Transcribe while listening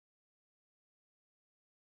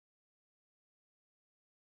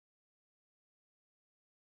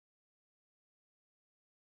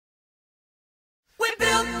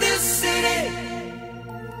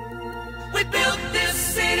We built this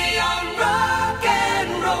city on rock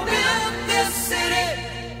and roll. Built this city.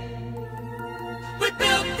 We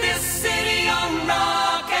built this city on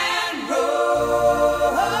rock and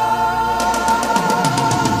roll.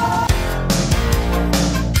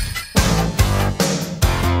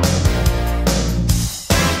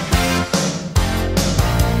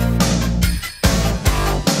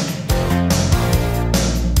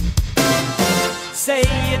 Say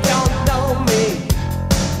you don't know me,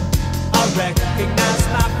 I recognize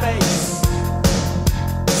my face.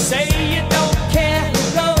 Say you don't care who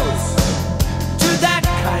goes to that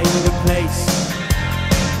kind of place.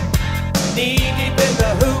 Knee deep in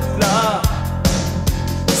the hoopla,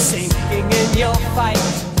 sinking in your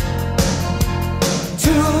fight.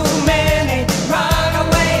 Too many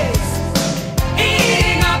runaways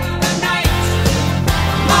eating up the night.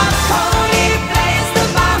 Marconi plays the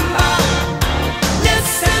mama.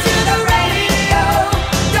 Listen to the radio.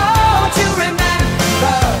 Don't you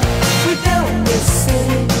remember? We built this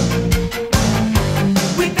city.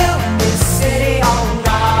 We built this city on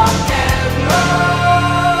rock and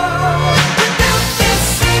roll. We built this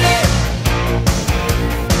city.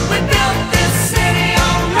 We built this city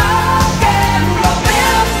on rock and roll.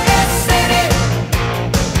 Built this city.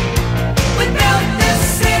 We built this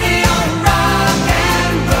city on rock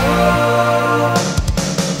and roll.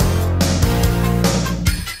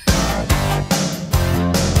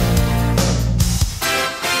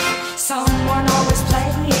 Someone always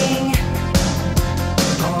playing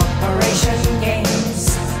corporation games.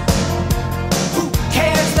 Who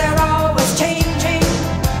cares? They're always changing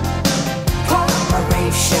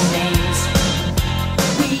corporation names.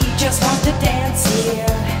 We just want to dance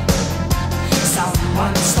here.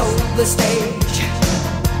 Someone stole the stage.